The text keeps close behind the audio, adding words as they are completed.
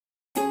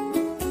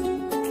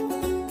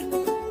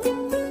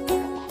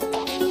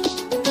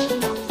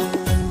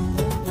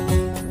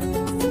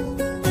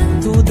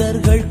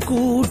தூதர்கள்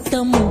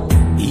கூட்டம்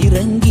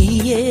இறங்கி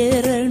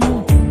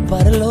ஏறணும்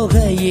பரலோக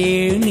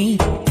ஏணி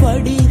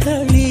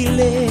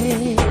படிகளிலே.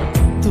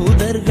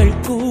 தூதர்கள்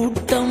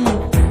கூட்டம்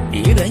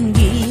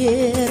இறங்கி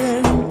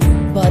ஏறணும்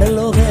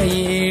பரலோக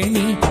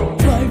ஏணி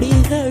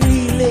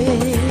படிகளிலே.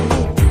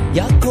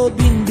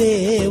 யாக்கோபின்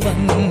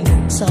தேவன்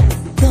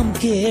சப்தம்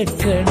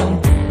கேட்கணும்,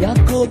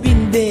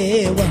 யாக்கோபின்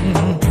தேவன்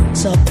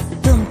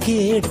சப்தம்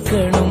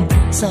கேட்கணும்,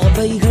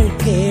 சபைகள்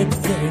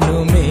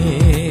கேட்கணுமே.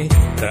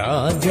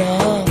 ராஜா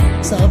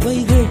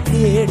சபைகள்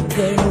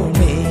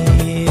கேட்கணுமே.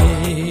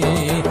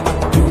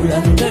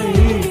 குளங்கள்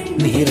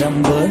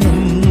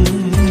நிரம்பணும்,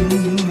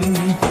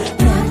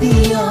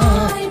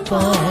 நதியாய்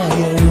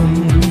பாயணும்.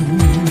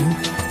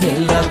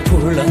 எல்லா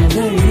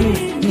குளங்கள்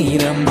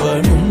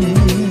நிரம்பணும்,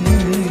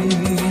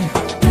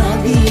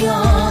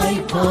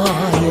 நதியாய்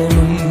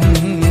பாயணும்.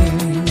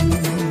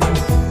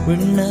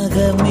 விண்ணக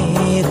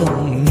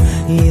மேகம்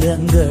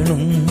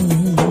இறங்கணும்,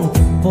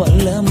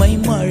 வல்லமை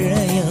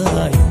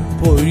மழையாய்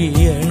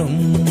பொழியணும்.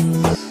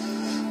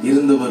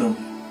 இருந்தவரும்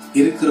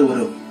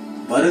இருக்கிறவரும்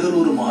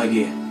வருகிறவரும்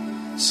ஆகிய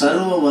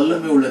சர்வ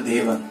வல்லமை உள்ள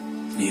தேவன்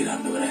நீர்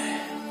ஆண்டவரே.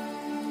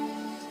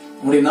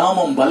 உம்முடைய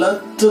நாமம்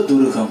பலத்த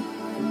துருகம்,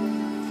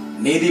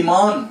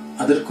 நீதிமான்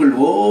அதற்குள்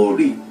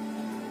ஓடி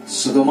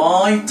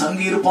சுகமாய்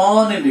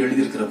தங்கியிருப்பான் என்று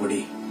எழுதியிருக்கிறபடி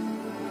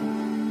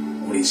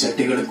உடைய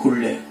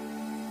சட்டைகளுக்குள்ள,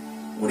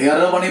 உடைய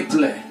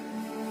அரவணைப்புல,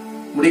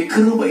 உடைய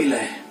கிருபையில,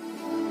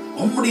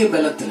 உம்முடைய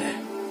பலத்துல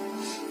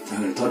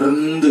நாங்கள்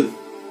தொடர்ந்து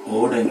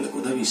ஓட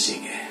எங்களுக்கு உதவி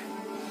செய்யுங்க.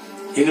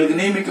 எங்களுக்கு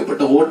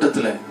நியமிக்கப்பட்ட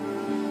ஓட்டத்துல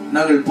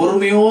நாங்கள்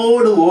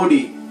பொறுமையோடு ஓடி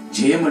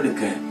ஜெயம்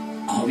எடுக்க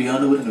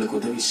ஆவியானவர் எங்களுக்கு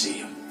உதவி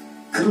செய்யும்,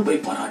 கிருபை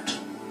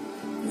பாராட்டும்.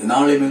 இந்த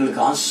நாளையும்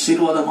எங்களுக்கு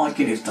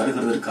ஆசீர்வாதமாக்கி நீர்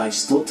தருகிறதற்காக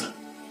ஸ்தோத்திரம்.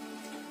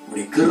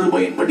 உடைய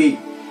கிருபையின்படி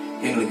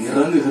எங்களுக்கு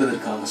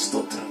இறங்குகிறதற்காக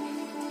ஸ்தோத்திரம்.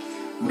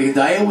 உடைய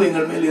தயவு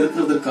எங்கள் மேல்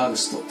இருக்கிறதற்காக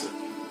ஸ்தோத்திரம்.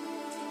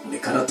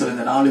 உடைய கரத்தில்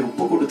இந்த நாளை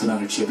ஒப்பு கொடுத்து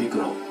நாங்கள்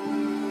செபிக்கிறோம்.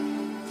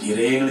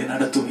 நீரே எங்களை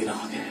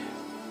நடத்துவீராக,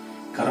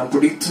 கரம்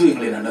பிடித்து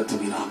எங்களை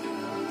நடத்துவீராக.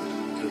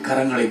 எங்கள்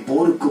கரங்களை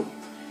போருக்கும்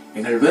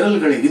எங்கள்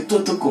விரல்களை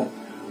யுத்தத்துக்கும்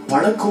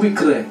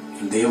பழக்குவிக்கிற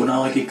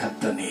தேவனாகி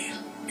கர்த்தர் நீர்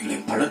எங்களை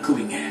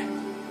பழக்குவீங்க,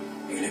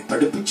 எங்களை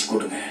படிப்பிச்சு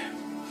கொடுங்க,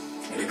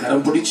 எங்களை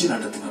கரம் பிடிச்சு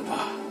நடத்துங்கப்பா.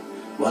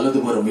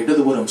 வலதுபுறம்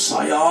இடதுபுறம்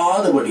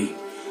சாயாதபடி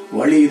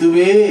வழி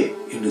இதுவே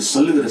என்று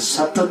சொல்லுகிற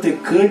சத்தத்தை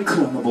கேட்கிற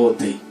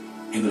அனுபவத்தை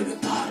எங்களுக்கு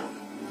தாரும்.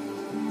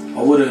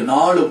 ஒவ்வொரு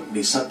நாளும்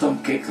நீ சத்தம்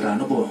கேட்கிற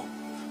அனுபவம்,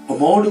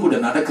 உமோடு கூட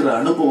நடக்கிற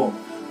அனுபவம்,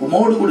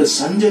 உமோடு கூட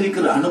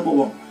சஞ்சரிக்கிற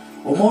அனுபவம்,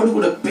 உமோடு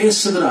கூட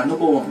பேசுகிற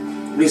அனுபவம்,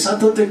 உடைய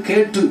சத்தத்தை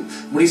கேட்டு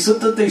உடைய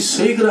சித்தத்தை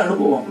செய்கிற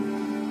அனுபவம்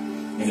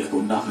எங்களுக்கு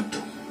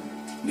உண்டாகட்டும்,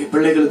 உடைய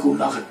பிள்ளைகளுக்கு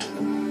உண்டாகட்டும்.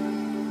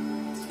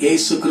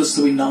 இயேசு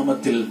கிறிஸ்துவின்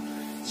நாமத்தில்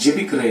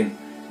ஜெபிக்கிறேன்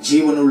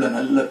ஜீவனுள்ள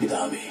நல்ல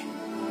பிதாவே,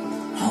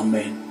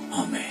 ஆமென்,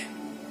 ஆமென்.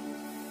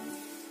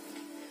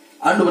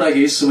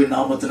 ஆண்டவராகிய இயேசுவின்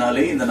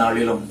நாமத்தினாலே இந்த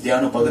நாளிலும்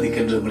தியான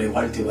பகுதிக்கென்று உங்களை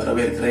வாழ்த்தி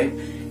வரவேற்கிறேன்.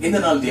 இந்த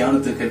நாள்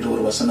தியானத்திற்கென்று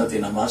ஒரு வசனத்தை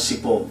நாம்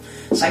வாசிப்போம்.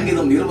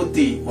 சங்கீதம்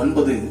 29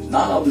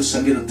 4வது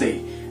சங்கீதத்தை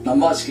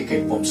நாம் வாசிக்க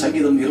கேட்போம்.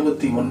 சங்கீதம்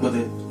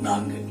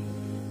 29:4.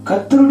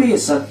 கர்த்தருடைய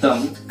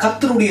சத்தம்,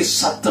 கர்த்தருடைய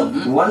சத்தம்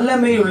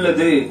வல்லமை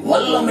உள்ளது,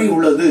 வல்லமை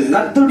உள்ளது.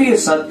 கர்த்தருடைய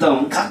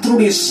சத்தம்,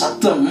 கர்த்தருடைய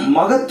சத்தம்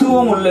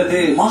மகத்துவம்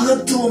உள்ளது,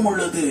 மகத்துவம்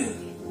உள்ளது.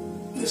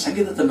 இந்த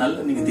சங்கீதத்தை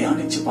நல்ல நீங்க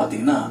தியானிச்சு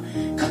பாத்தீங்கன்னா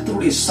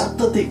கர்த்தருடைய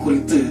சத்தத்தை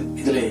குறித்து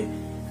இதிலே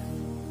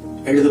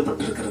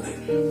எழுதப்பட்டிருக்கிறது.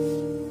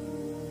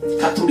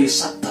 கர்த்தருடைய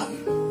சத்தம்.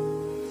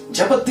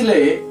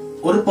 ஜெபத்திலே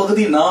ஒரு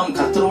பகுதி நாம்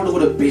கர்த்தரோடு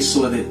கூட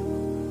பேசுவது,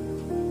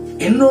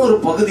 இன்னொரு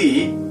பகுதி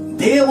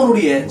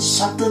தேவனுடைய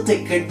சத்தத்தை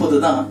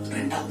கேட்பதுதான்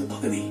இரண்டாவது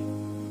பகுதி.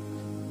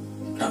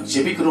 நாம்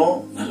ஜெபிக்கிறோம்,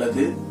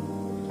 நல்லது.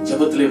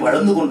 ஜெபத்திலே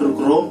வளர்ந்து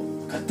கொண்டிருக்கிறோம்,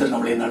 கர்த்தர்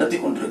நம்மளை நடத்தி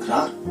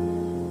கொண்டிருக்கிறார்.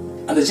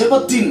 அந்த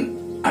ஜெபத்தின்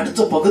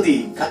அடுத்த பகுதி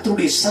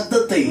கர்த்தருடைய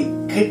சத்தத்தை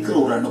கேட்கிற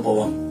ஒரு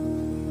அனுபவம்.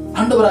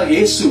 ஆண்டவராகிய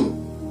இயேசு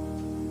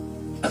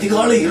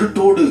அதிகாலை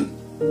இருட்டோடு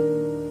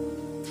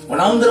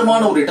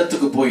வனாந்தரமான ஒரு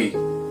இடத்துக்கு போய்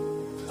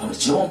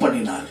அவர் ஜெபம்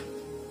பண்ணினார்.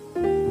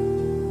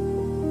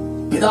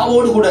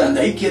 பிதாவோடு கூட அந்த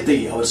ஐக்கியத்தை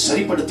அவர்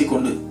சரிப்படுத்திக்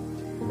கொண்டு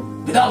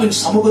பிதாவின்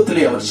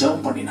சமூகத்திலே அவர்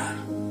ஜெபம் பண்ணினார்.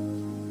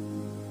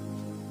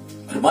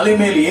 ஒரு மலை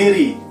மேல்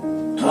ஏறி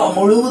ராம்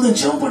முழுவதும்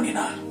ஜெபம்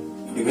பண்ணினார்.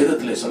 இப்படி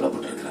வேதத்திலே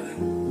சொல்லப்பட்டிருக்கிறது.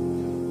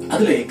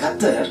 அதிலே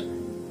கர்த்தர்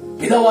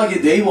பிதாவாகிய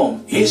தெய்வம்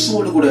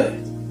இயேசுவோடு கூட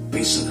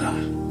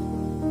பேசுகிறார்.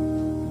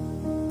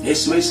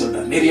 இயேசுவை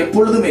சொல்றார், நீர்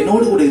எப்பொழுதும்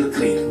என்னோடு கூட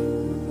இருக்கிறீர்.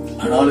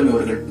 ஆனாலும்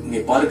இவர்கள்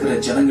இங்கே பார்க்கிற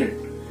ஜனங்கள்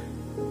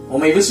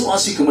உம்மை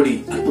விசுவாசிக்கும்படி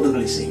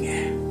அற்புதங்களை செய்யுங்க,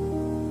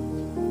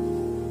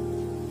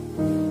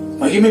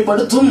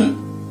 மகிமைப்படுத்தும்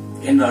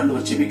என்று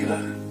ஆண்டவர்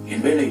ஜெபிக்கிறார்.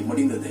 என் வேலை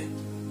முடிந்தது.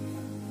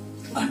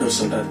 ஆண்டவர்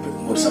சொல்றார்,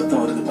 ஒரு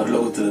சத்தம் வருது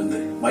பரலோகத்திலிருந்து,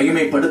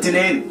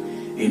 மகிமைப்படுத்தினேன்,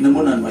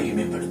 இன்னமும் நான்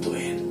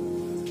மகிமைப்படுத்துவேன்.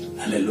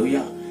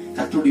 அல்லேலூயா.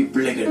 கர்த்தருடைய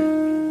பிள்ளைகள்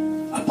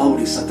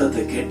அப்பாவுடைய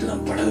சத்தத்தை கேட்டு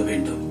நாம் பழக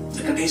வேண்டும். இந்த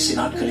கடைசி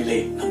நாட்களிலே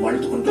நாம்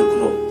வாழ்ந்து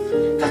கொண்டிருக்கிறோம்.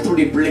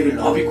 கர்த்தருடைய பிள்ளைகள்,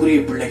 ஆவிக்குரிய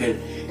பிள்ளைகள்,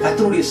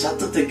 கர்த்தருடைய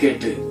சத்தத்தை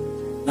கேட்டு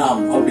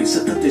நாம் அவருடைய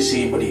சித்தத்தை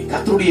செய்யும்படி,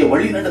 கர்த்தருடைய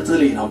வழி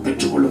நடத்துதலை நாம்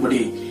பெற்றுக் கொள்ளும்படி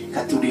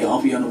கர்த்தருடைய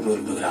ஆவியானவர்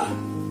விரும்புகிறார்.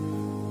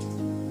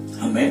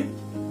 ஆமென்.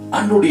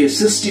 ஆண்டவருடைய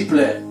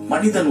சிருஷ்டிப்புல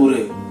மனிதன் ஒரு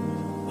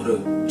ஒரு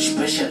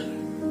ஸ்பெஷல்,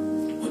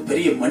 ஒரு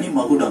பெரிய மணி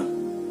மகுடம்.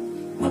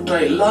 மற்ற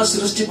எல்லா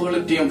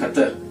சிருஷ்டிப்புகளுக்கும்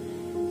கர்த்தர்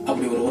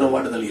அப்படி ஒரு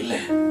உறவாடுதல் இல்லை.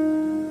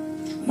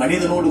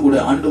 மனிதனோடு கூட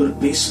ஆண்டவர்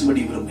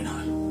பேசும்படி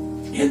விரும்பினார்.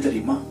 ஏன்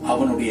தெரியுமா?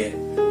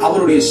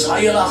 அவருடைய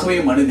சாயலாகவே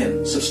மனிதன்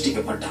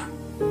சிருஷ்டிக்கப்பட்டான்.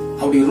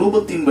 அவருடைய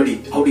ரூபத்தின்படி,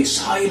 அவருடைய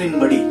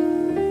சாயலின்படி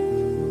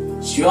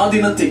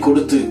சுயாதீனத்தை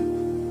கொடுத்து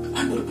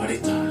ஆண்டவர்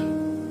படைத்தார்.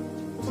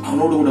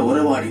 அவனோடு கூட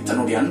உறவாடி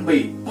தன்னுடைய அன்பை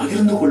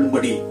பகிர்ந்து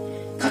கொள்ளும்படி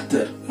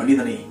கர்த்தர்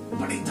மனிதனை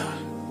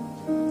படைத்தார்.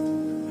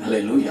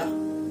 அல்லேலூயா.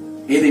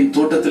 ஏதேன்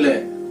தோட்டத்துல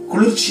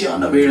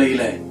குளிர்ச்சியான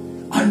வேளையில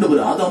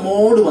ஆண்டவர்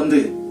ஆதாமோடு வந்து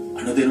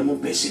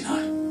அனுதினமும்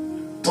பேசினார்.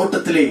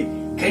 தோட்டத்திலே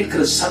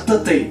கேட்கிற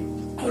சத்தத்தை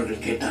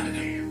அவர்கள்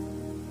கேட்டார்கள்.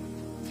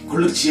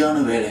 குளிர்ச்சியான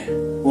வேலை,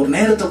 ஒரு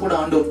நேரத்தை கூட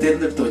ஆண்டவர்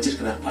தேர்ந்தெடுத்து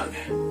வச்சிருக்கிறார் பாருங்க.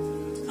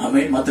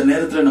 ஆமென். மற்ற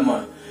நேரத்துல நம்ம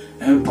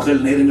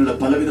பகல் நேரங்கள்ல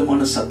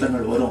பலவிதமான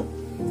சத்தங்கள் வரும்.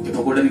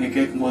 இப்ப கூட நீங்க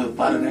கேட்கும் போது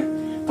பாருங்க,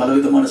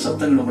 பலவிதமான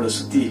சத்தங்கள் உங்களை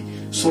சுத்தி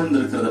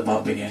சூழ்ந்திருக்கிறத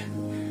பாப்பீங்க.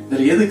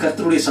 இதுல எது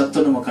கர்த்தருடைய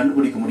சத்தம் நம்ம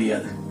கண்டுபிடிக்க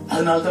முடியாது.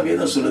 அதனால்தான்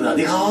வேதம் சொல்லுது,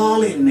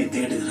 அதிகாலை என்னை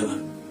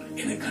தேடுகிறவன்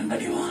என்னை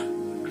கண்டறிவான்.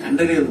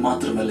 கண்டறிவது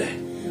மாத்திரமல்ல,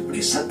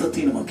 அவருடைய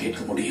சத்தத்தை நம்ம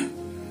கேட்க முடியும்.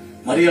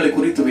 மரியாதை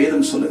குறித்து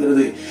வேதம்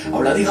சொல்லுகிறது,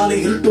 அவள் அதிகாலை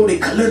இருட்டோட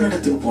கல்லறை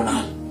இடத்துக்கு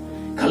போனாள்.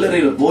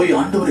 கல்லறையில போய்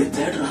ஆண்டவரை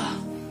தேடுறா.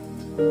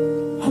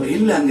 அவர்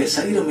இல்ல, அங்க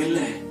சரீரம் இல்ல.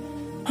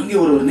 அங்கே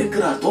ஒருவர்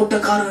நிற்கிறார்,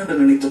 தோட்டக்காரன்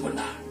என்று நினைத்துக்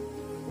கொண்டார்.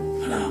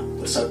 ஆனா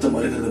ஒரு சத்தம்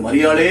வருகிறது,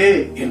 மரியாளே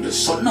என்று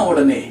சொன்ன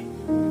உடனே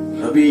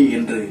ரபி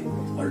என்று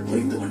அவள்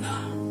புரிந்து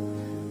கொண்டார்.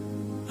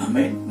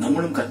 ஆமென்.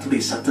 நம்மளும்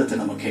கர்த்தருடைய சத்தத்தை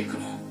நம்ம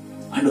கேட்கணும்.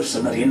 ஆண்டவர்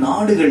சொன்னார், என்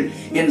ஆடுகள்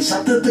என்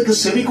சத்தத்துக்கு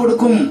செவி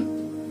கொடுக்கும்.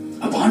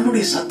 அப்ப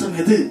ஆண்டவருடைய சத்தம்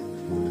எது?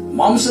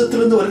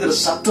 மாம்சத்திலிருந்து வருகிற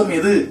சத்தம்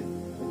எது?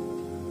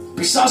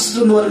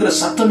 பிசாசிலிருந்து வருகிற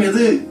சத்தம்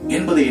எது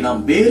என்பதை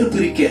நாம் வேறு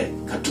பிரிக்க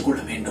கற்றுக்கொள்ள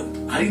வேண்டும்,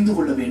 அறிந்து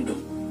கொள்ள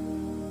வேண்டும்.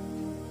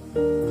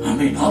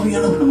 ஆமென்.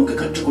 ஆவியானவர் நமக்கு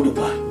கற்றுக்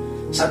கொடுப்பார்.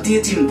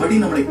 சத்தியத்தின் படி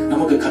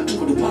நமக்கு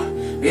கற்றுக் கொடுப்பார்.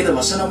 வேத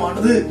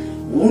வசனமானது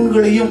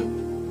ஊன்களையும்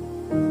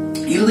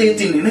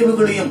இருதயத்தின்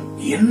நினைவுகளையும்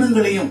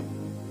எண்ணங்களையும்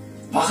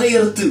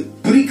வகையறுத்து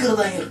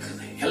பிரிக்கிறதா இருக்குது.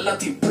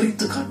 எல்லாத்தையும்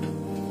பிரித்து காட்டும்.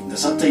 இந்த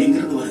சத்தம்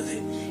எங்கிருந்து வருது?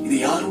 இது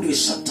யாருடைய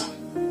சத்தம்?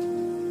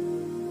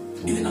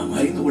 இதை நாம்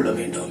அறிந்து கொள்ள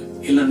வேண்டும்.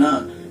 இல்லைன்னா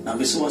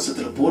நாம்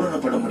விசுவாசத்துல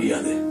பூரணப்பட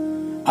முடியாது.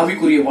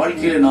 ஆவிக்குரிய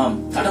வாழ்க்கையில நாம்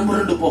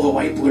தடம்புரண்டு போக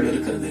வாய்ப்புகள்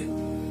இருக்கிறது.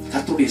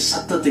 கர்த்தருடைய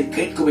சத்தத்தை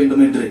கேட்க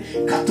வேண்டும் என்று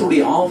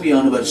கர்த்தருடைய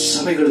ஆவியானவர்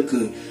சபைகளுக்கு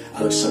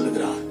அவர்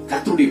சொல்லுகிறார்.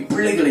 கர்த்தருடைய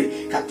பிள்ளைகளை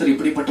கர்த்தர்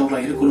இப்படிப்பட்டவர்களா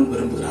இருக்கணும்னு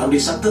விரும்புகிறார்.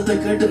 அவருடைய சத்தத்தை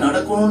கேட்டு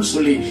நடக்கணும்னு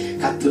சொல்லி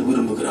கர்த்தர்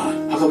விரும்புகிறார்.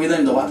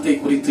 ஆகவேதான் இந்த வார்த்தை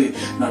குறித்து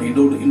நான்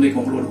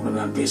இன்றைக்கு உங்களோடு கூட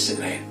நான்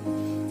பேசுகிறேன்.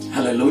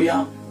 ஹல்லேலூயா.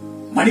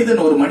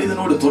 மனிதன் ஒரு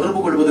மனிதனோடு தொடர்பு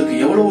கொள்வதற்கு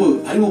எவ்வளவு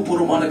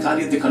அறிவுபூர்வமான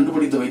காரியத்தை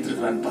கண்டுபிடித்து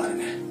வைத்திருக்கிறான்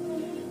பாருங்க.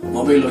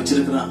 மொபைல்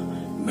வச்சிருக்கிறான்,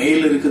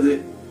 மெயில் இருக்குது,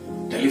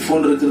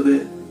 டெலிபோன் இருக்குது.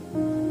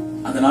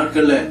 அந்த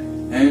நாட்கள்ல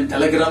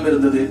டெலிகிராம்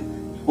இருந்தது.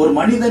 ஒரு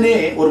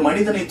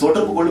மனிதனை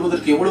தொடர்பு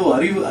கொள்வதற்கு எவ்வளவு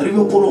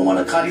அறிவுபூர்வமான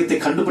காரியத்தை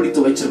கண்டுபிடித்து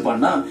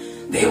வச்சிருப்பான்னா,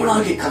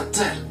 தேவனாகிய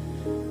கர்த்தர்,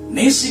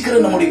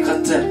 நேசிக்கிற நம்முடைய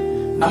கர்த்தர்,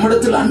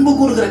 நம்மிடத்தில் அன்பு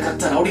கூறுகிற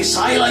கர்த்தர், அவருடைய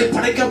சாயலாய்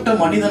படைக்கப்பட்ட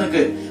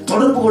மனிதனுக்கு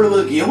தொடர்பு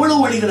கொள்வதற்கு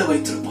எவ்வளவு வழிகளை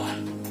வைத்திருப்பார்.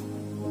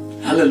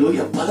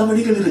 ஹல்லேலூயா. பல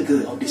வழிகள்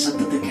இருக்குது அவருடைய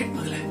சத்தத்தை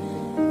கேட்பதில்.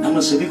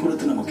 நம்ம செவி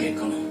கொடுத்து நம்ம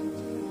கேட்கணும்.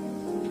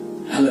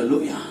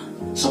 ஹல்லேலூயா.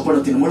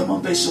 சொப்பனத்தின் மூலமா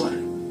பேசுவார்,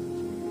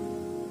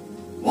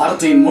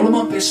 வார்த்தையின்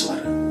மூலமா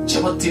பேசுவார்,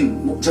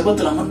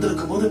 ஜெபத்தில்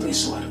அமர்ந்திருக்கும் போது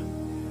பேசுவார்,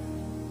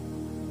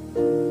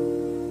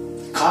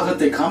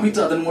 காகத்தை காமித்து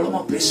அதன்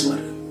மூலமா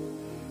பேசுவார்.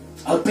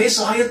 அவர் பேச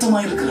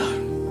ஆயத்தமாக இருக்கிறார்.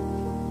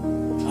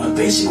 அவர்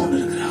பேசிக்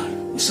கொண்டிருக்கிறார்.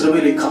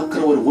 இஸ்ரவேலை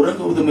காக்கிறவர்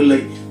உறங்குவதும்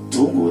இல்லை,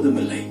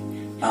 தூங்குவதும் இல்லை.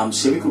 நாம்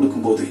செவி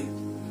கொடுக்கும் போது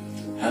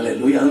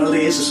ஹல்லேலூயா. அதனால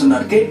இயேசு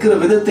சொன்னார், கேட்கிற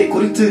விதத்தை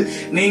குறித்து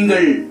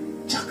நீங்கள்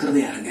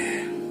ஜாக்கிரதையா இருங்க,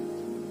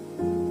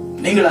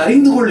 நீங்கள்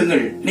அறிந்து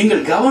கொள்ளுங்கள்,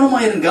 நீங்கள்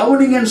கவனமாயிருங்க,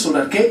 கவனிங்கன்னு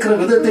சொல்றார். கேட்கிற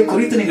விதத்தை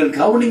குறித்து நீங்கள்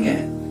கவனிங்க.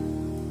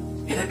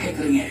 எதை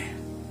கேட்கிறீங்க?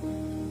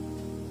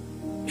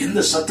 எந்த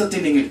சத்தத்தை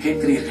நீங்கள்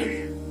கேட்கிறீர்கள்?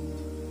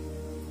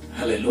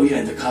 ஹல்லேலூயா.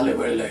 இந்த காலை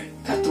வேளையில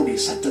கர்த்தருடைய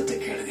சத்தத்தை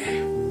கேளுங்க.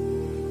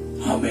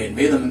 ஆமென்.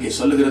 வேதம் இங்கே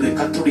சொல்லுகிறது,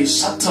 கர்த்தருடைய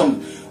சத்தம்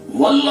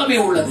வல்லமை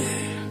உள்ளது.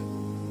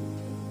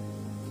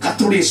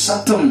 கர்த்தருடைய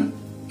சத்தம்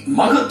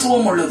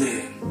மகத்துவம் உள்ளது.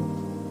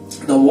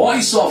 The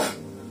voice of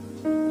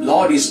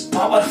Lord is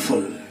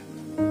powerful.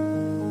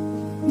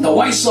 The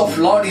voice of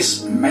Lord is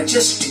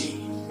majesty.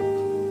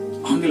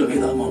 ஆங்கில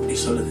வேதம் அப்படி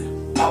சொல்லுது.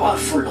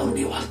 பவர்ஃபுல்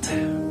அவருடைய வார்த்தை.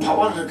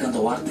 பவர் இருக்கு அந்த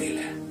வார்த்தையில,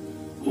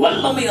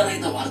 வல்லமை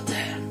நிறைந்த வார்த்தை.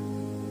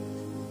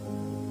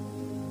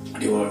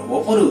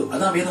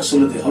 அதான் வேதம்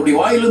சொல்லுது, அவருடைய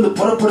வாயிலிருந்து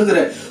புறப்படுகிற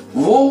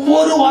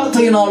ஒவ்வொரு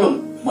வார்த்தையினாலும்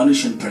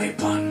மனுஷன்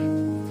பிழைப்பான்.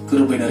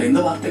 கிருபை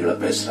நிறைந்த வார்த்தைகளை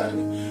பேசுறாரு,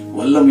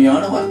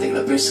 வல்லமையான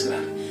வார்த்தைகளை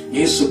பேசுகிறார்.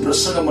 இயேசு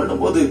பிரசங்கம்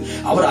பண்ணும் போது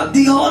அவர்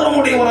அதிகாரம்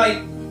உடையவராய்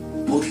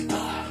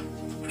போதித்தார்.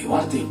 அவருடைய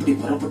வார்த்தை எப்படி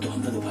புறப்பட்டு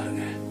வந்தது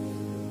பாருங்க.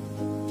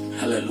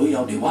 ஹல்லேலூயா.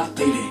 அவருடைய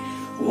வார்த்தையிலே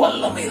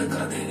வல்லமை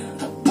இருக்கிறது.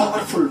 The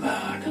powerful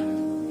word.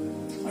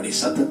 அவருடைய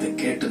சத்தத்தை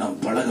கேட்டு நாம்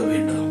பழக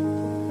வேண்டும்.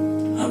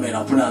 ஆமென்.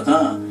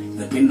 அப்படின்னாதான்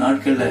இந்த பின்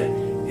நாட்கள்ல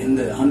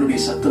இந்த ஆண்டுடைய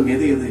சத்தம்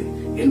எது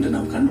என்று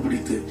நாம்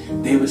கண்டுபிடித்து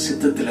தேவ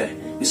சித்தத்தில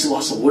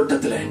விசுவாச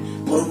ஓட்டத்தில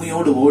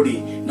பொறுமையோடு ஓடி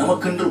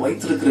நமக்கென்று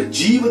வைத்திருக்கிற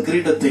ஜீவ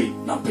கிரீடத்தை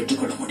நாம்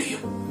பெற்றுக்கொள்ள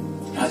முடியும்.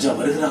 ராஜா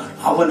வருகிறார்.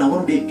 அவன்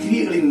அவனுடைய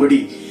கிரியைகளின்படி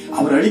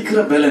அவர் அளிக்கிற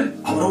பலன்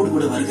அவரோடு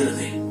கூட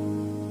வருகிறது.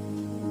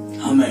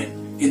 ஆமென்.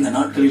 இந்த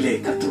நாட்களிலே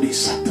கர்த்தருடைய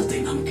சத்தத்தை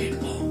நாம்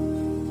கேட்போம்.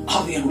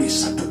 ஆவியானுடைய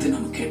சத்தத்தை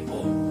நாம்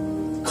கேட்போம்.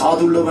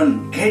 காதுள்ளவன்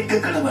கேட்க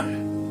கடவன்.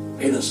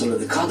 வேதம்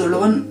சொல்லுது,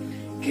 காதுள்ளவன்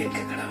கேட்க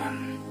கடவன்.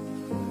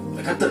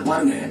 கர்த்தர்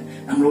பாருங்க,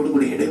 நம்மளோடு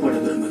கூட இடைப்பட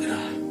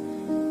விரும்புகிறார்.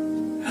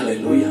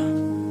 ஹல்லேலூயா.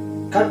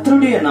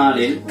 கர்த்தருடைய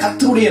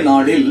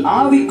நாளில்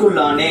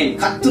ஆவிக்குள்ளானேன்.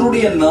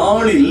 கர்த்தருடைய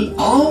நாளில்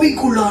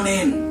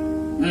ஆவிக்குள்ளானேன்.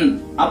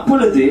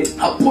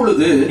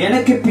 அப்பொழுது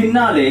எனக்கு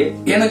பின்னாலே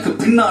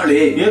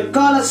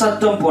எக்காலம்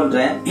சத்தம்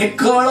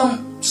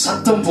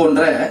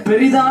போன்ற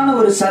பெரிதான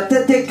ஒரு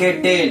சத்தத்தை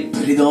கேட்டேன்.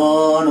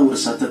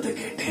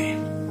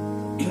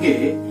 இங்கே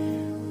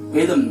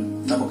வேதம்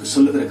நமக்கு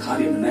சொல்லுகிற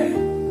காரியம் என்ன?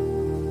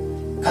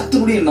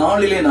 கர்த்தருடைய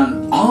நாளிலே நான்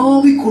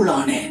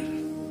ஆவிக்குள்ளானேன்.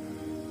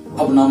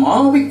 அப்ப நாம்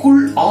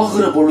ஆவிக்குள்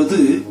ஆகிற பொழுது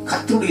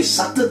கர்த்தருடைய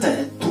சத்தத்தை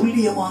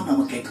துல்லியமா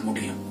நம்ம கேட்க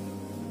முடியும்.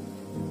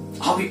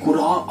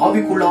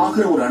 ஆவிக்குள்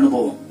ஆகிற ஒரு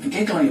அனுபவம்.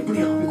 கேட்கலாம், எப்படி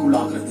ஆவிக்குள்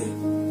ஆகிறது?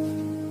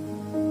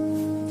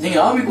 நீங்க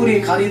ஆவிக்குரிய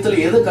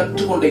காரியத்துல எதை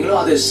கற்றுக்கொண்டீங்களோ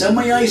அதை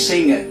செம்மையாய்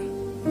செய்யுங்க.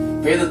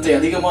 வேதத்தை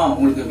அதிகமா,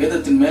 உங்களுக்கு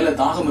வேதத்தின் மேல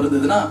தாகம்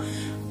இருந்ததுன்னா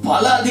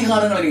பல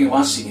அதிகாரங்களை நீங்க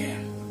வாசிங்க.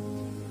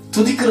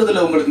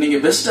 துதிக்கிறதுல உங்களுக்கு நீங்க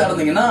பெஸ்டா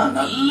இருந்தீங்கன்னா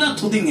நல்லா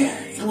துதிங்க.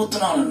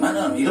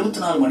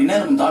 24 மணி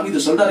நேரம் தாவீது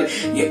சொல்றாரு,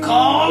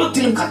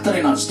 எக்காலத்திலும் கர்த்தரை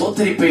நான்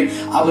ஸ்தோத்தரிப்பேன்,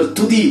 அவர்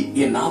துதி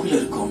என் நாவில்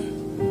இருக்கும்.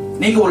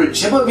 நீங்க ஒரு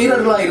ஜெப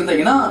வீரர்களா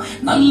இருந்தீங்கன்னா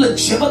நல்ல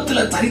ஜெபத்துல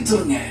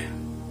தரித்துருங்க,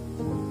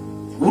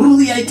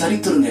 உறுதியாய்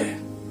தரித்துருங்க.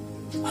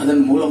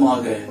 அதன்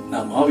மூலமாக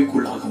நாம்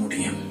ஆவிக்குள்ளாக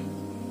முடியும்.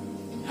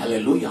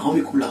 ஹல்லேலூயா.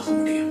 ஆவிக்குள்ளாக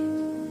முடியும்.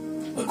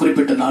 ஒரு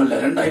குறிப்பிட்ட நாள்ல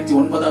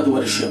 2009வது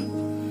வருஷம்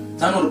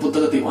நான் ஒரு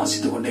புத்தகத்தை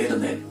வாசித்துக் கொண்டே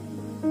இருந்தேன்.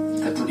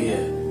 கர்த்தருடைய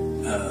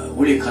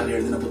ஊழியக்காரர்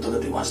எழுதின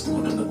புத்தகத்தை வாசித்துக்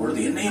கொண்டிருந்த பொழுது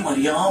என்னையும்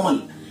அறியாமல்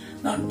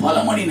நான் பல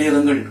மணி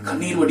நேரங்கள்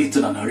கண்ணீர் வடித்து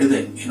நான்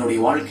அழுதேன். என்னுடைய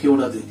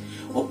வாழ்க்கையோடு அது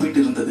ஒப்பிட்டு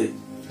இருந்தது.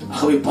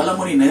 ஆகவே பல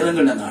மணி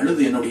நேரங்கள் நான்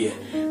அழுது என்னுடைய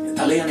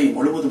தலையணை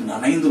முழுவதும்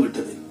நனைந்து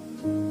விட்டது.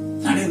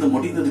 நனைந்து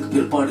முடிந்ததுக்கு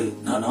பிற்பாடு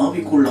நான்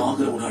ஆவிக்குள்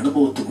ஆகிற ஒரு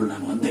அனுபவத்துக்குள்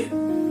நான் வந்தேன்.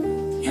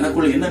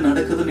 எனக்குள்ள என்ன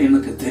நடக்குதுன்னு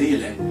எனக்கு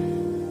தெரியல,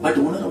 பட்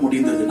உணர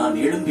முடிந்தது. நான்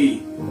எழும்பி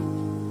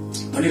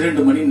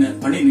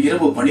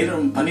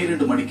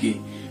 12 மணிக்கு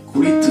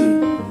குளித்து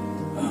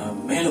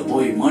மேல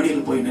போய்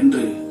மாடியில் போய்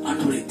நின்று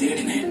ஆண்டவரை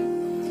தேடினேன்.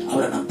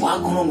 அவரை நான்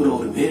பார்க்கணுங்கிற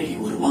ஒரு வெறி,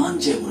 ஒரு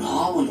வாஞ்சை, ஒரு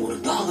ஆவல், ஒரு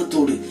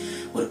தாகத்தோடு,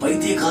 ஒரு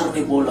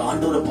பைத்தியக்காரனை போல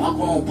ஆண்டவரை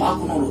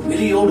பார்க்கணும் ஒரு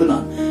வெறியோடு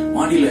நான்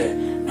மாடியில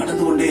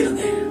நடந்து கொண்டே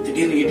இருந்தேன்.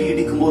 திடீர்னு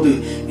இடிக்கும் போது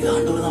இது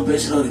ஆண்டவர் தான்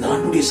பேசுறாரு, இது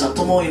ஆண்டுடைய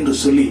சத்தமோ என்று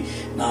சொல்லி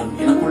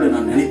எனக்குள்ள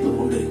நான் நினைப்பது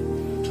உண்டு.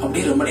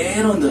 அப்படியே ரொம்ப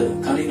நேரம் இந்த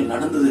காரியங்கள்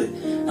நடந்தது.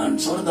 நான்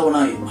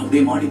சோர்ந்தவனாய்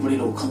அப்படியே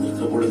மாடிப்படியில உட்கார்ந்து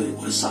இருக்கிற பொழுது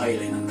ஒரு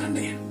சாயலை நான்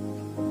கண்டேன்.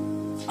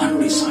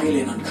 ஆண்டுடைய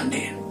சாயலை நான்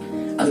கண்டேன்.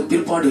 அதுக்கு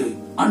பிற்பாடு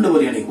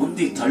ஆண்டவர் என்னை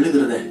உந்தி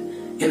தள்ளுகிறத,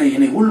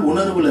 என்னை உள்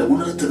உணர்வுல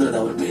உணர்த்துகிறத,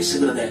 அவர்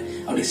பேசுகிறத,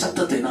 அவருடைய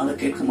சத்தத்தை என்னால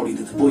கேட்க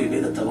முடிந்தது. போய்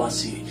வேதத்தை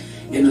வாசி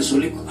என்று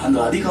சொல்லி அந்த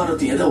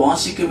அதிகாரத்தை, எதை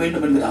வாசிக்க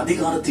வேண்டும் என்கிற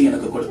அதிகாரத்தை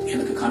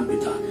எனக்கு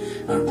காண்பித்தார்.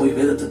 நான் போய்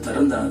வேதத்தை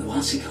திறந்து அதை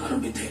வாசிக்க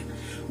ஆரம்பித்தேன்.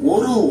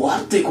 ஒரு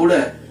வார்த்தை கூட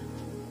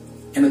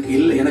எனக்கு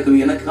இல்லை,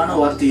 எனக்கான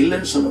வார்த்தை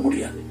இல்லைன்னு சொல்ல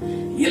முடியாது.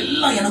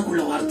 எல்லாம்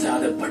எனக்குள்ள வார்த்தை.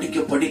 அதை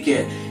படிக்க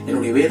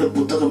என்னுடைய வேத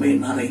புத்தகமே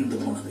நிறைந்து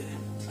போனது.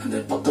 அந்த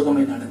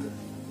புத்தகமே நடந்தது.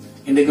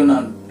 இன்றைக்கும்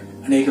நான்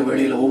அநேக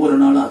வேளையில ஒவ்வொரு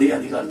நாளும் அதே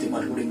அதிகாரத்தை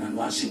மறுபடியும் நான்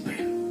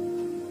வாசிப்பேன்.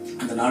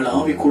 அந்த நாள்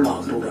ஆவிக்குள்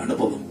ஆகிற ஒரு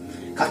அனுபவம்,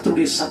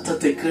 கர்த்தருடைய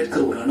சத்தத்தை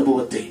கேட்கிற ஒரு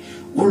அனுபவத்தை,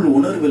 உள்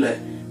உணர்வுல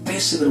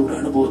பேசுகிற ஒரு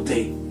அனுபவத்தை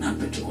நான்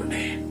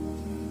பெற்றுக்கொண்டேன்.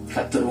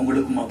 கர்த்தர்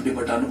உங்களுக்கும்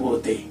அப்படிப்பட்ட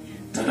அனுபவத்தை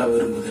தர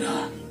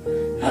விரும்புகிறார்.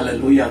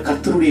 ஹல்லேலூயா.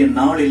 கர்த்தருடைய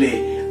நாளிலே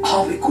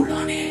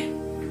ஆவிக்குள்ளானே.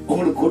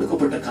 உங்களுக்கு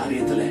கொடுக்கப்பட்ட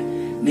காரியத்துல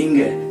நீங்க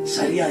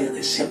சரியாய்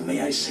அதை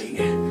செம்மையாய்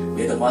செய்யுங்க.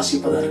 வேதம்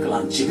வாசிப்பதா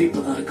இருக்கலாம்,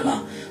 ஜெபிப்பதா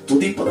இருக்கலாம்,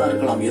 துதிப்பதா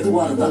இருக்கலாம்,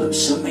 எதுவா இருந்தாலும்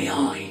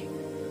செம்மையாய்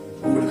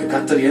உங்களுக்கு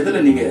கர்த்தர்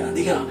எதுல நீங்க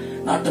அதிக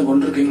நாட்டம்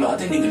கொண்டிருக்கீங்களோ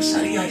அதை நீங்கள்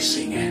சரியாய்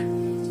செய்யுங்க.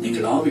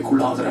 நீங்கள்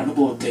ஆவிக்குள்ளாகிற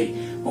அனுபவத்தை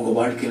உங்க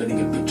வாழ்க்கையில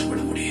நீங்கள்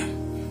பெற்றுக்கொள்ள முடியும்.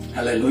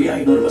 ஹல்லேலூயா.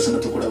 இன்னொரு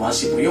வசனத்தை கூட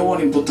வாசிப்போம்.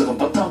 யோவானின் புத்தகம்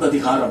 10வது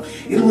அதிகாரம்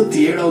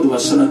 27வது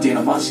வசனத்தை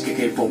நாம் வாசிக்க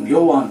கேட்போம்.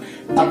 யோவான்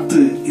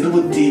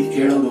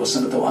 10:27வது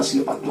வசனத்தை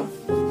வாசிக்க பார்க்கலாம்.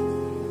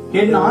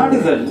 என்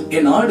ஆடுகள்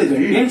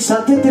என்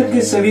சத்தத்திற்கு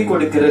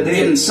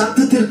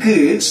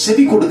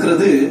செவி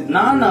கொடுக்கிறது.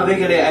 நான்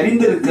அவைகளை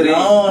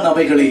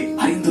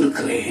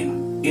அறிந்திருக்கிறேன்.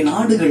 என்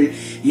ஆடுகள்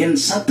என்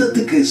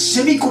சத்தத்துக்கு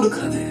செவி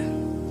கொடுக்கிறது.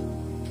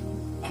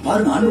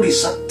 பாருங்க, ஆண்டுடைய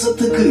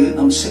சத்தத்துக்கு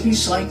நாம் செவி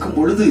சாய்க்கும்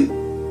பொழுது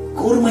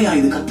கூர்மையா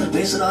இது கர்த்தர்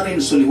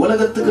பேசுறாரேன்னு சொல்லி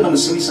உலகத்துக்கு நம்ம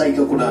செவி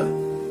சாய்க்க கூடாது.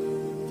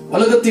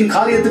 உலகத்தின்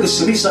காரியத்துக்கு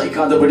செவி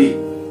சாய்க்காதபடி,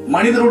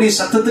 மனிதனுடைய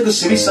சத்தத்துக்கு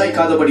செவி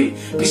சாய்க்காதபடி,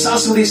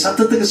 பிசாசுடைய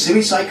சத்தத்துக்கு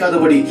செவி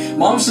சாய்க்காதபடி,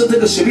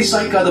 மாம்சத்துக்கு செவி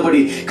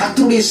சாய்க்காதபடி,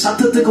 கர்த்தருடைய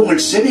சத்தத்துக்கு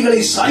உங்கள்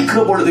செவிகளை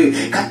சாய்க்கிற பொழுது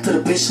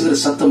கர்த்தர் பேசுகிற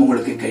சத்தம்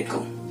உங்களுக்கு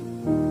கேட்கும்.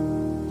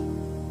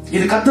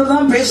 இது கர்த்தர்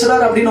தான்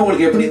பேசுறாரு அப்படின்னு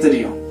உங்களுக்கு எப்படி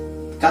தெரியும்?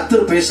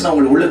 கர்த்தர் பேசினா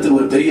உங்கள் உள்ளத்தில்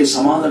ஒரு பெரிய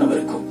சமாதானம்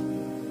இருக்கும்.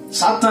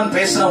 சாத்தான்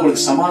பேசினா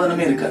உங்களுக்கு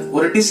சமாதானமே இருக்காது.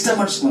 ஒரு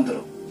டிஸ்டர்பன்ஸ்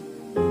வந்துடும்.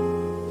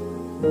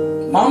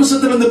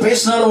 மாம்சத்திலிருந்து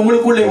பேசினாலும்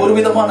உங்களுக்குள்ளே ஒரு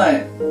விதமான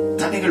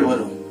தடைகள்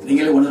வரும்.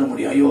 நீங்களே உணர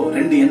முடியும். ஐயோ,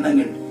 2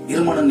 எண்ணங்கள்,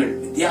 இருமனங்கள்,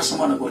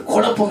 வித்தியாசமான ஒரு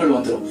குழப்பங்கள்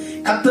வந்துடும்.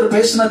 கர்த்தர்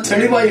பேசினா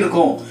தெளிவா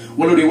இருக்கும்,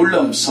 உங்களுடைய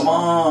உள்ளம்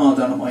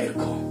சமாதானமா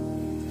இருக்கும்.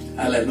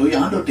 அல்லேலூயா.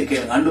 ஆண்டவர்கிட்ட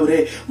கேளுங்க, ஆண்டவரே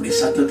உடைய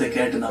சத்தத்தை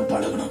கேட்டு நான்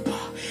பழகணும்ப்பா.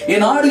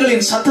 என்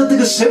ஆடுகளின்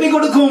சத்தத்துக்கு செவி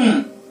கொடுக்கும்.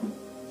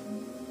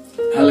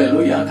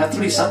 அல்லேலூயா.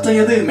 கர்த்தருடைய சத்தம்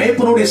எது?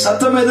 மேய்ப்பனுடைய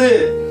சத்தம் எது?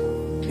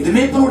 இது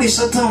மேய்ப்பனுடைய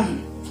சத்தம்.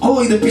 ஓ,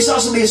 இது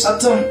பிசாசுடைய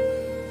சத்தம்.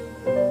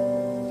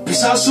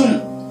 பிசாசும்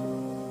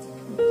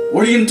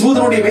ஒளியின்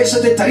தூதனுடைய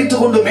வேஷத்தை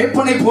தரித்துக் கொண்டு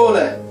மேய்ப்பனை போல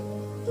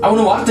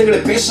அவனு வார்த்தைகளை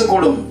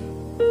பேசக்கூடும்.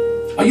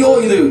 ஐயோ,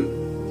 இது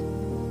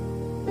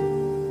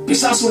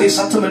பிசாசுடைய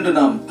சத்தம் என்று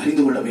நாம்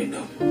அறிந்து கொள்ள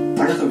வேண்டும்,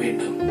 பழக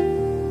வேண்டும்.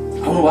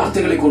 அவன்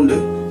வார்த்தைகளை கொண்டு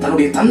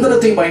தன்னுடைய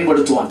தந்திரத்தை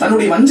பயன்படுத்துவான்,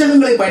 தன்னுடைய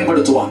வஞ்சகங்களை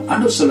பயன்படுத்துவான்.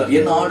 ஆண்டவர் சொல்றார்,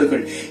 என்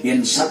ஆடுகள்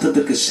என்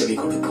சத்தத்துக்கு செவி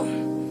கொடுக்கும்.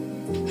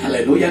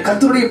 அல்லேலூயா.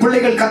 கர்த்தருடைய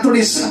பிள்ளைகள்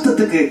கர்த்தருடைய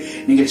சத்தத்துக்கு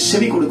நீங்கள்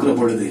செவி கொடுக்கிற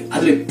பொழுது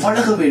அதில்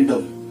பழக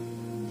வேண்டும்,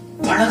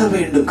 பழக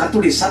வேண்டும்.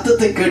 கர்த்தருடைய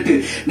சத்தத்தை கேட்டு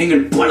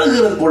நீங்கள்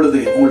பழகுகிற பொழுது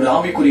உங்களுடைய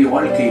ஆவிக்குரிய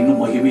வாழ்க்கை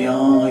இன்னும் மகிமையா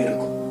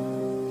இருக்கும்.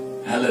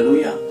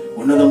 அல்லேலூயா.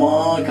 உன்னதமா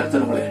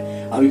கர்த்தர் உங்களை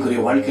ஆவிக்குரிய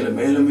வாழ்க்கையில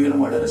மேலும்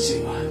மேலும் வளர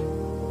செய்வார்.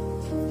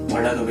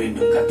 பழக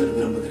வேண்டும், கர்த்தர்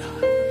விரும்புகிறார்.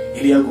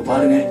 எலியாவுக்கு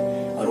பாருங்க,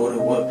 அவர் ஒரு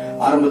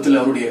ஆரம்பத்தில்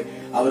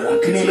அவர்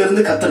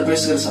அக்கினியிலிருந்து கர்த்தர்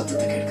பேசுகிற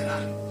சத்தத்தை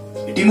கேட்கிறார்,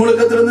 இடி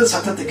முழக்கத்திலிருந்து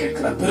சத்தத்தை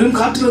கேட்கிறார், பெரும்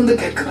காற்றிலிருந்து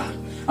கேட்கிறார்.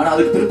 ஆனா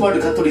அதுக்கு பிற்பாடு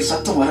கர்த்தருடைய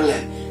சத்தம் வரல.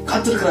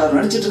 காத்திருக்கிறார்,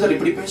 நடிச்சிட்டு இருக்கார்,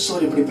 இப்படி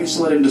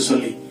பேசுவார் என்று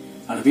சொல்லி.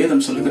 ஆனா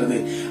வேதம் சொல்லுகிறது,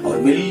 அவர்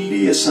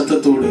மெல்லிய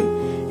சத்தத்தோடு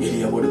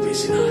எலியாவோடு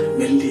பேசினார்.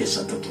 மெல்லிய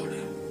சத்தத்தோடு.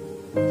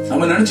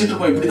 நம்ம நினைச்சிட்டு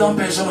இருப்போம், இப்படிதான்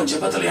பேசணும்,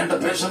 ஜெபத்துல என்கிட்ட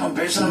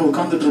பேசணும்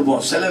உட்கார்ந்துட்டு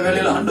இருப்போம். சில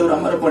வேளையில ஆண்டவர்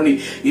அமர பண்ணி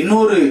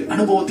இன்னொரு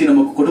அனுபவத்தை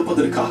நமக்கு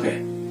கொடுப்பதற்காக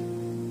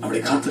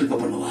அவரை காத்திருக்க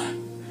பண்ணுவார்.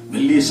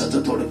 மெல்லிய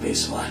சத்தத்தோடு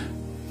பேசுவார்,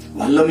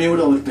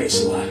 வல்லமையோடு அவர்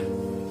பேசுவார்.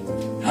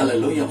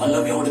 அல்லேலூயா.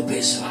 வல்லமையோடு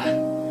பேசுவார்.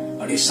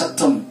 அவருடைய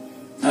சத்தம்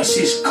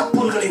தர்ஷீஸ்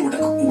கப்பல்களை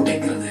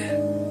உடைக்கிறது,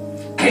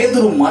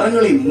 கேதுரு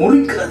மரங்களை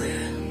முறிக்கிறது.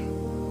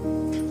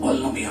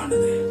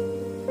 வல்லமையானது.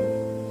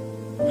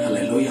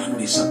 அல்லேலூயா.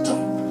 அவருடைய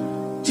சத்தம்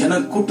ஜன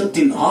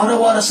கூட்டத்தின்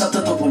ஆரவார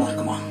சத்தத்தை போல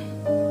இருக்குமா?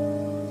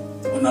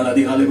 ஒரு நாள்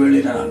அதிகாலை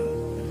வேளையில நான்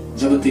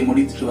ஜெபத்தை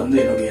முடித்துட்டு வந்து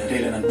என்னுடைய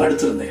அறையில நான்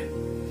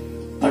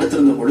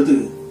படுத்திருந்த பொழுது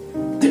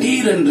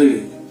திடீரென்று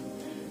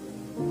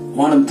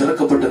வானம்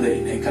திறக்கப்பட்டதை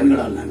என்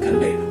கண்களால் நான்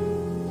கண்டேன்.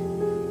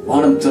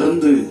 வானம்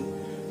திறந்து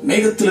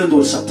மேகத்திலிருந்து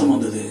ஒரு சத்தம்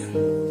வந்தது,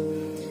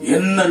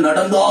 என்ன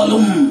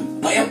நடந்தாலும்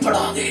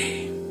பயப்படாதே.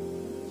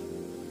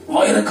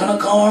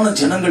 ஆயிரக்கணக்கான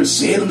ஜனங்கள்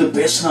சேர்ந்து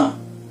பேசினா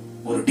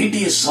ஒரு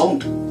டிடிஎஸ்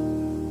சவுண்ட்,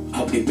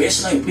 அப்படி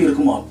பேசினா எப்படி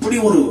இருக்குமோ அப்படி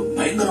ஒரு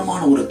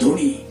பயங்கரமான ஒரு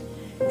துணி.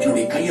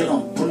 என்னுடைய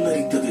கையெல்லாம்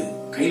புல்லரித்தது,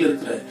 கையில்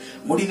இருக்கிற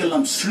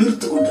முடிகள்லாம்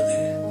சிலிர்த்து கொண்டது.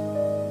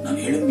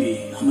 நான் எழும்பி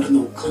அமர்ந்து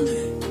உட்கார்ந்து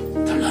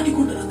தள்ளாடி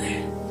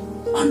கொண்டிருந்தேன்.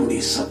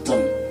 அவனுடைய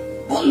சத்தம்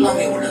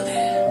வல்லமை உள்ளது.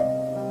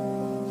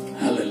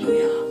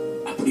 அல்லேலூயா.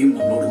 அப்படியும்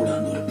நம்மளோடு கூட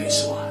ஆண்டவர்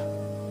பேசுவார்.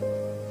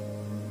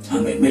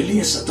 நம்மை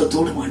மெல்லிய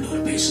சத்தத்தோடு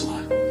ஆண்டவர்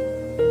பேசுவார்.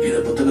 வேத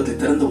புத்தகத்தை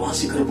திறந்து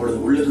வாசிக்கிற பொழுது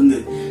உள்ளிருந்து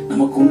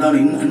நமக்கு உண்டான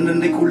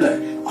அன்றைக்குள்ள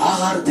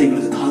ஆகாரத்தை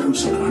எங்களுக்கு தாரும்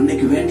சொல்ற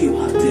அன்னைக்கு வேண்டிய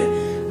வார்த்தை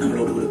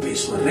நம்மளோடு கூட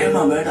பேசுவார்.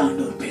 ரேமா வேட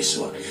ஆண்டவர்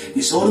பேசுவார்.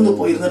 நீ சோர்ந்து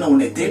போயிருந்தா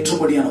உன்னை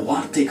தேற்றும்படியான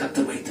வார்த்தை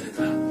கர்த்தர்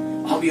வைத்திருக்கிறார்.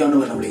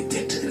 ஆவியானவர் நம்மளை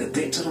தேற்றுகிற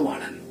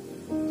தேற்றவாளன்.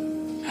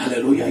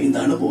 அல்லேலூயா. இந்த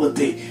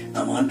அனுபவத்தை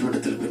நாம்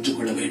ஆண்டவரிடத்தில்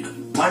பெற்றுக்கொள்ள வேண்டும்,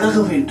 பழக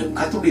வேண்டும்.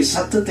 கர்த்தருடைய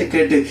சத்தத்தை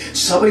கேட்டு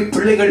சபை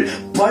பிள்ளைகள்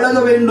பழக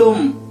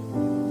வேண்டும்.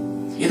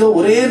 ஏதோ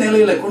ஒரே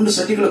நிலையில கொண்டு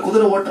சட்டிகளை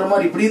குதிரை ஓட்டுற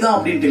மாதிரி இப்படிதான்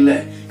அப்படின்ட்டு இல்ல.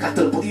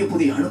 கர்த்தர் புதிய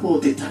புதிய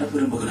அனுபவத்தை தர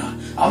விரும்புகிறார்.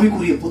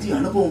 ஆவிக்குரிய புதிய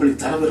அனுபவங்களை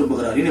தர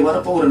விரும்புகிறார். இனி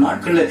வரப்போகிற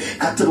நாட்கள்ல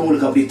கர்த்தர்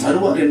உங்களுக்கு அப்படி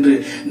தருவார் என்று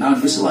நான்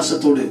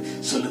விசுவாசத்தோடு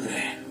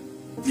சொல்லுகிறேன்.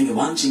 நீங்க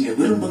வாஞ்சிங்க,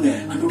 விரும்புங்க.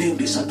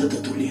 ஆண்டவருடைய சத்தத்தை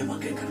துல்லியமா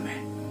கேட்கணுமே.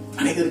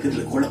 அநேகருக்கு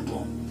இதுல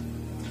குழப்பம்.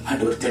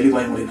 ஆண்டவர்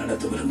தெளிவாய் உங்களை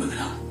நடத்த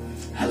விரும்புகிறார்.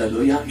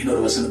 அல்லேலூயா.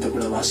 இன்னொரு வசனத்தை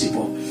கூட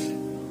வாசிப்போம்.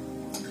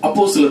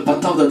 அப்போஸ்தலர்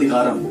 10வது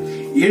அதிகாரம்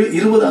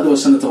 20வது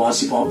வசனத்தை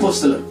வாசிப்போம்.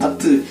 அப்போஸ்தலர்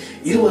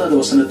 10:20வது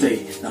வசனத்தை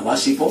நான்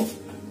வாசிப்போம்.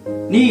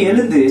 நீ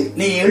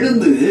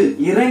எழுந்து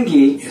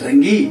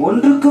இறங்கி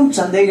ஒன்றுக்கும்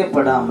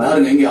சந்தேகப்படாமல்.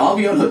 பாருங்க, இங்க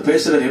ஆவியானவர்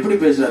பேசுறாரு. எப்படி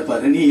பேசுறாரு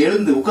பாரு. நீ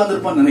எழுந்து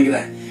உட்கார்ந்துருப்பான்னு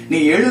நினைக்கிறேன். நீ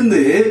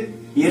எழுந்து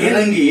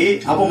இறங்கி,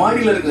 அப்ப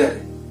மாடியில இருக்கிறாரு.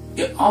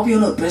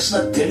 ஆவியானவர் பேசினா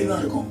தெளிவா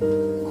இருக்கும்,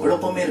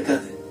 குழப்பமே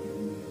இருக்காது.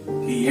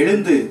 நீ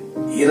எழுந்து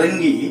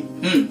இறங்கி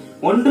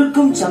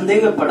ஒன்றுக்கும்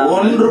சந்தேகப்படாமல்.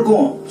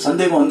 ஒன்றுக்கும்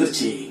சந்தேகம்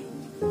வந்துருச்சு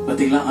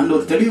பாத்தீங்களா?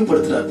 ஆண்டவர்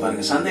தெளிவுபடுத்துறாரு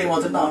பாருங்க. சந்தேகம்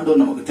வந்துட்டா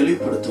ஆண்டவர் நமக்கு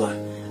தெளிவுபடுத்துவார்.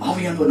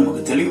 ஆவியானவர்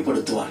நமக்கு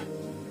தெளிவுபடுத்துவார்.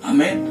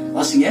 ஆமென்.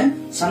 வாசிங்க.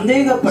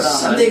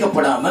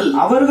 சந்தேகப்படாமல்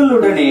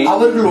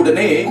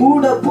அவர்களுடனே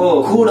கூட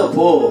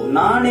போ.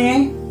 நானே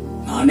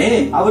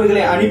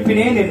அவர்களை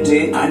அனுப்பினேன் என்று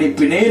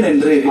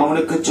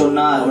அவனுக்கு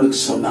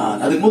சொன்னார்.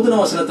 அதுக்கு முந்தின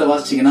வசனத்தை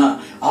வாசிச்சீங்கன்னா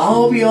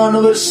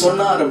ஆவியானவர்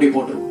சொன்னார் அப்படி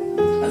போட்டுருவோம்.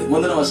 அதுக்கு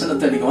முந்தின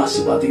வசனத்தை நீங்க வாசி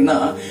பாத்தீங்கன்னா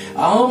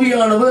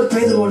ஆவியானவர்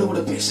பேதுருவோடு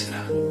கூட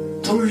பேசுகிறார்.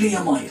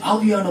 துல்லியமாய்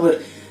ஆவியானவர்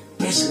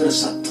பேசுகிற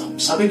சத்தம்.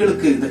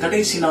 சபைகளுக்கு இந்த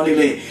கடைசி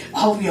நாளிலே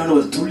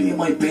ஆவியானவர்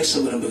துல்லியமாய் பேச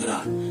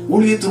விரும்புகிறார்.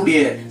 ஊழியத்துடைய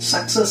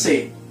சக்சஸே,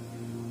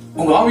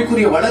 உங்க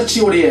ஆவிக்குரிய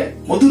வளர்ச்சியுடைய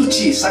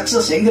முதிர்ச்சி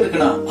சக்சஸ் எங்க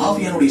இருக்குன்னா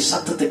ஆவியானுடைய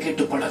சத்தத்தை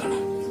கேட்டு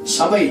பழகணும்.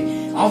 சபை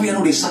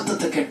ஆவியானுடைய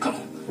சத்தத்தை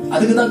கேட்கணும்.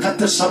 அதுக்குதான்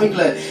கர்த்தர்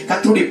சபைகளை,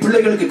 கர்த்தருடைய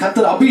பிள்ளைகளுக்கு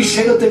கர்த்தர்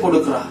அபிஷேகத்தை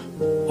கொடுக்கிறார்.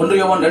 1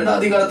 யோவான் 2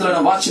 அதிகாரத்துல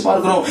நாம் வாசி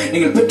பார்க்கிறோம்,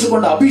 நீங்கள்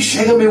பெற்றுக்கொண்ட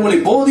அபிஷேகமே உங்களை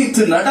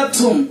போதித்து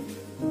நடத்தும்.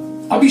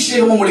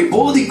 அபிஷேகம் உங்களை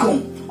போதிக்கும்.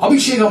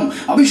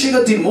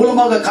 அபிஷேகத்தின்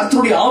மூலமாக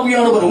கர்த்தருடைய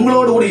ஆவியானவர்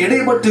உங்களோடு கூட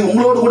இடைப்பட்டு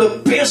உங்களோடு கூட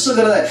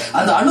பேசுகிற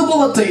அந்த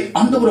அனுபவத்தை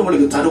ஆண்டவர்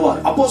உங்களுக்கு தருவார்.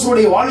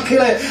 அப்போஸ்தலருடைய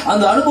வாழ்க்கையில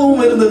அந்த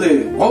அனுபவம் இருந்தது.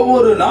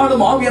 ஒவ்வொரு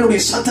நாளும்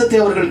ஆவியானுடைய சத்தத்தை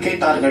அவர்கள்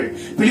கேட்டார்கள்.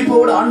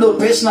 பிலிப்போடு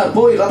ஆண்டவர் பேசினார்,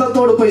 போய்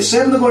ரதத்தோடு போய்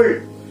சேர்ந்து கொள்.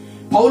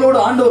 பவுலோடு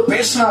ஆண்டவர்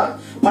பேசினார்,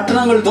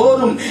 பட்டணங்கள்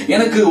தோறும்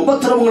எனக்கு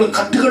உபத்திரவங்களும்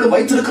கட்டுகளும்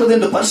வைத்திருக்கிறது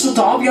என்று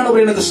பரிசுத்த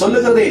ஆவியானவர் எனக்கு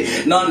சொல்லுகிறதே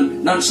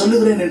நான்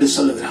சொல்லுகிறேன் என்று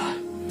சொல்லுகிறார்.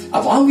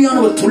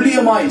 ஆவியானவர்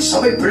துல்லியமாய்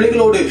சபை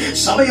பிள்ளைகளோடு,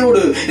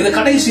 சபையோடு இந்த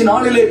கடைசி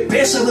நாளிலே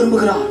பேச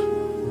விரும்புகிறார்.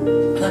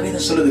 அதான்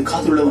இதை சொல்லுது,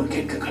 காதுள்ளவன்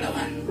கேட்க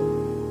கடவன்.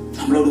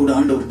 நம்மளோடு கூட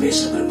ஆண்டவர் பேச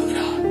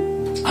விரும்புகிறார்.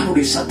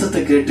 அவருடைய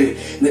சத்தத்தை கேட்டு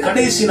இந்த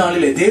கடைசி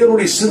நாளிலே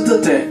தேவனுடைய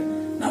சித்தத்தை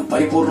நாம்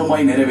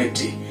பரிபூர்ணமாய்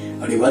நிறைவேற்றி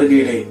அப்படி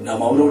வருகையிலே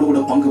நாம் அவரோடு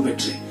கூட பங்கு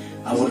பெற்று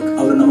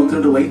அவர்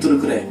நமக்கென்று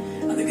வைத்திருக்கிற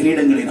அந்த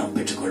கிரீடங்களை நாம்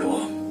பெற்றுக்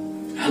கொள்வோம்.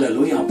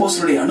 ஹல்லேலூயா.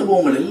 அப்போஸ்தலருடைய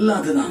அனுபவங்கள் எல்லாம்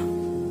அதுதான்.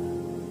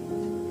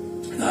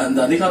 அந்த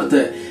அதிகாரத்தை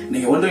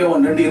நீங்க 1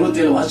 யோவான்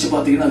 2:27 வாசி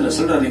பாத்தீங்கன்னா அதுல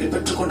சொல்றாரு, நீங்க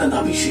பெற்றுக்கொண்ட அந்த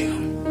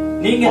அபிஷேகம்,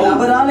 நீங்கள்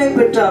அவராலே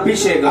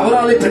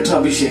பெற்ற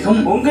அபிஷேகம்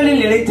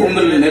உங்களில்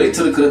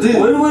நிலைத்திருக்கிறது.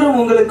 ஒருவரும்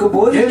உங்களுக்கு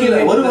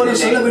போதிக்கவில்லை,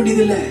 ஒருவரும் சொல்ல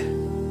வேண்டியதில்லை.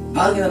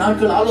 பாருங்க, இந்த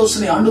நாட்கள்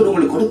ஆலோசனை ஆண்டவர்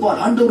உங்களுக்கு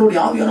கொடுப்பார்.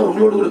 ஆண்டவருடைய ஆவியானவர்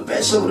உங்களோடு கூட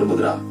பேச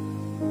விரும்புகிறார்.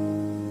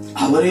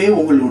 அவரே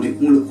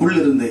உங்களுக்குள்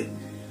இருந்து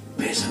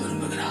பேச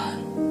விரும்புகிறார்.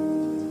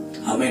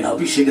 ஆமென்.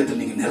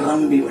 அபிஷேகத்தில் நீங்க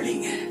நிரம்பி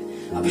வழிங்க.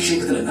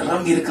 அபிஷேகத்துல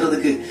நிரம்பி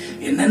இருக்கிறதுக்கு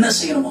என்னென்ன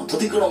செய்யணுமோ,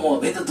 துதிக்கணுமோ,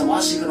 வேதத்தை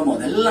வாசிக்கணுமோ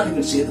அதெல்லாம்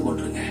நீங்கள் செய்து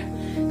கொண்டிருங்க.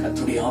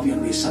 கர்த்தருடைய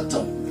ஆவியானுடைய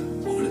சத்தம்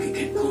உங்களுக்கு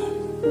கேட்கும்.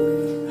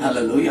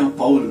 ஹல்லேலூயா.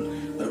 பவுல்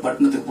ஒரு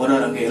பட்டணத்துக்கு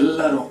போறாரு. அங்க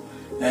எல்லாரும்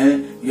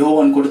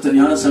யோவான் கொடுத்த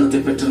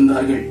ஞானஸ்நானத்தை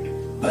பெற்றிருந்தார்கள்.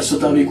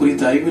 பரிசுத்த ஆவி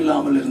குறித்து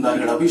அறிவில்லாமல்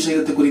இருந்தார்கள்.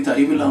 அபிஷேகத்தை குறித்து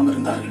அறிவில்லாமல்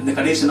இருந்தார்கள். இந்த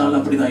கடைசி நாள்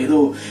அப்படிதான், ஏதோ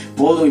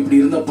போதும்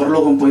இப்படி இருந்தா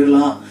பரலோகம்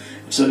போயிடலாம்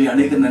சொல்லி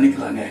அநேகர்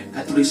நினைக்கிறாங்க.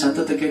 கர்த்தருடைய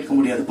சத்தத்தை கேட்க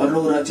முடியாது,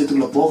 பரலோக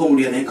ராஜ்யத்துக்குள்ள போக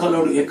முடியாது,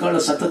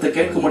 எக்கால சத்தத்தை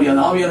கேட்க முடியாது,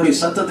 ஆவியானுடைய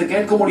சத்தத்தை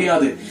கேட்க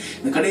முடியாது.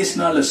 இந்த கடைசி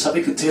நாள்ல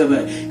சபைக்கு தேவை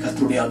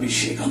கர்த்தருடைய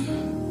அபிஷேகம்.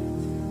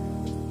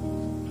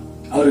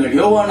 அவர்கள்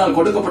யோவானால்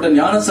கொடுக்கப்பட்ட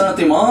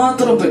ஞானஸ்நானத்தை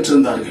மாத்திரம்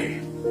பெற்றிருந்தார்கள்.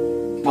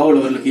 பவுல்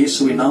அவர்களுக்கு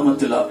இயேசுவின்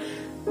நாமத்தில்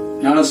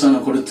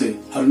ஞானஸ்நானம் கொடுத்து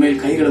அவர்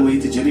மேல் கைகளை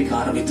வைத்து ஜெபிக்க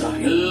ஆரம்பித்தார்.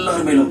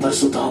 எல்லார் மேலும்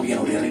பரிசுத்த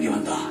ஆவியானவர் இறங்கி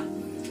வந்தார்.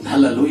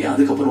 ஹல்லேலூயா.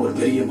 அதுக்கப்புறம் ஒரு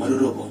பெரிய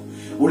மறுரூபம்,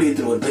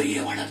 ஊழியத்தில் ஒரு பெரிய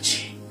வளர்ச்சி.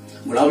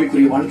 உங்கள்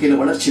ஆவிக்குரிய வாழ்க்கையில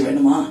வளர்ச்சி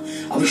வேணுமா?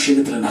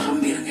 அபிஷேகத்துல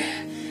நிரம்பிருங்க,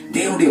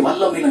 தேவனுடைய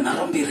வல்லமையில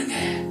நிரம்பிருங்க.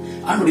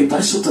 அவருடைய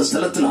பரிசுத்த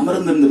ஸ்தலத்தில்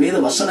அமர்ந்திருந்த வேத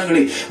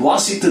வசனங்களை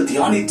வாசித்து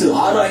தியானித்து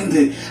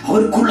ஆராய்ந்து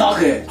அவருக்குள்ளாக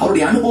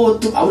அவருடைய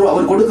அனுபவத்து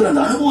அவர் கொடுக்கிற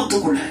அந்த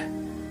அனுபவத்துக்குள்ள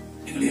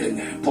நீங்கள்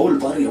இருங்க.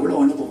 பவுல் பாருங்க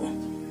எவ்வளவு அனுபவம்.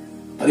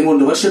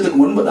 13 வருஷத்துக்கு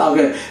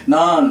முன்பதாக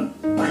நான்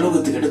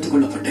பரலோகத்துக்கு எடுத்துக்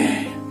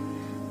கொள்ளப்பட்டேன்,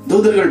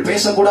 தூதர்கள்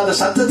பேசக்கூடாத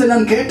சத்தத்தை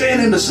நான்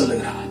கேட்டேன் என்று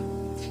சொல்லுகிறார்.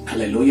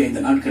 ஹல்லேலூயா.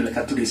 இந்த நாட்களில்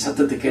கர்த்தருடைய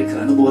சத்தத்தை கேட்கிற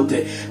அனுபவத்தை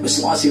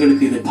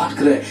விசுவாசிகளுக்கு, இதை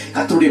பார்க்கிற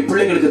கர்த்தருடைய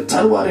பிள்ளைகளுக்கு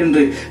தருவார்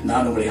என்று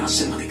நான் உங்களை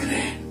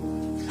ஆசீர்வதிக்கிறேன்.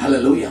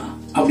 ஹல்லேலூயா.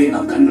 அப்படியே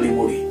நாம் கண்களை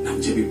மூடி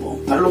நாம் ஜெபிப்போம்.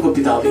 பரலோக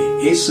பிதாவே,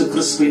 இயேசு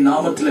கிறிஸ்துவின்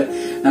நாமத்தில்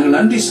நாங்கள்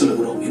நன்றி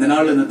சொல்லுகிறோம். இந்த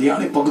நாள் இந்த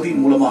தியான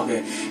பகுதியின் மூலமாக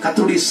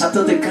கர்த்தருடைய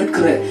சத்தத்தை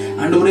கேட்கிற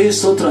ஆண்டவரே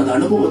ஸ்தோத்திரம், அந்த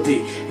அனுபவத்தை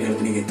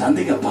எனக்கு நீங்க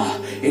தந்தீங்கப்பா,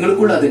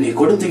 எங்களுக்குள்ள அதை நீ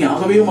கொடுத்தீங்க.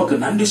 ஆகவே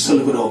உமக்கு நன்றி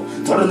சொல்லுகிறோம்.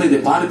 தொடர்ந்து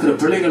இதை பார்க்கிற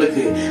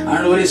பிள்ளைகளுக்கு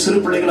ஆண்டவரே,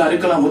 சிறு பிள்ளைகளா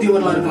இருக்கலாம்,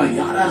 முதியவர்களா இருக்கலாம்,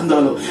 யாரா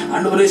இருந்தாலும்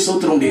ஆண்டவரே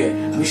ஸ்தோத்திரமுடைய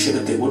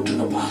அபிஷேகத்தை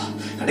ஊற்றுங்கப்பா.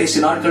 கடைசி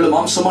நாட்கள்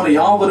மாம்சமான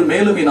யாவரும்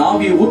மேலும் என்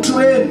ஆவியை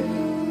ஊற்றுவேன்.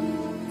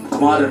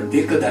 குமாரன்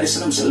தீர்க்க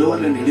தரிசனம்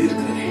சொல்லுவார்கள் என்று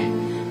எழுதியிருக்கிறேன்.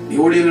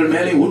 ஊழியர்கள்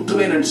மேலே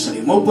ஊற்றுவேன் என்று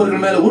சொன்னீர்,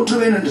 மூப்பர்கள் மேலே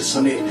ஊற்றுவேன் என்று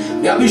சொன்னீர்.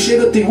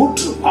 அபிஷேகத்தை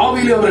ஊற்று.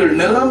 ஆவியிலே அவர்கள்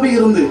நிரம்பி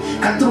இருந்து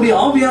கர்த்தருடைய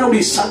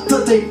ஆவியானுடைய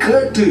சத்தத்தை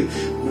கேட்டு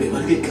உடைய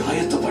வருகைக்கு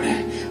ஆயத்தப்பட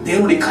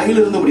தேவனுடைய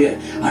கையில் இருந்தபடிய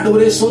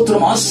ஆண்டவரே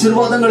ஸ்தோத்திரம்,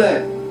 ஆசீர்வாதங்களை,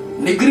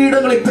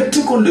 கிரீடங்களை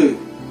பெற்றுக்கொண்டு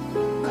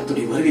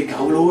கர்த்தருடைய வருகைக்கு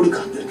அவளோடு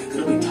காத்திருக்க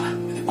கிருபைத்தார்.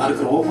 இதை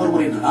பார்க்கிற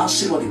ஒவ்வொருவரையும் நான்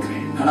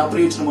ஆசீர்வதிக்கிறேன். நான்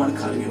அப்பிரயோஜனமான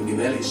காரியங்களுடைய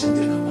வேலையை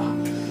செஞ்சிருக்கப்பா.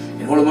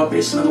 என் மூலமா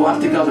பேசினது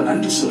வார்த்தைக்காக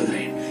நன்றி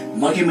சொல்கிறேன்.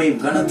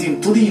 மகிமையும்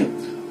கனத்தையும் துதியும்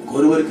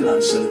ஒருவருக்கு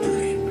நான் செலுத்துகிறேன்.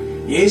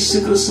 இயேசு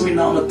கிறிஸ்துவின்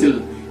நாமத்தில்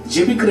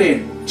ஜெபிக்கிறேன்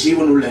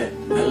ஜீவனுள்ள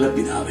நல்ல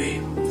பிதாவே.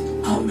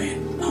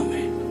 ஆமென்.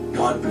 ஆமென்.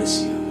 God bless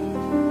you.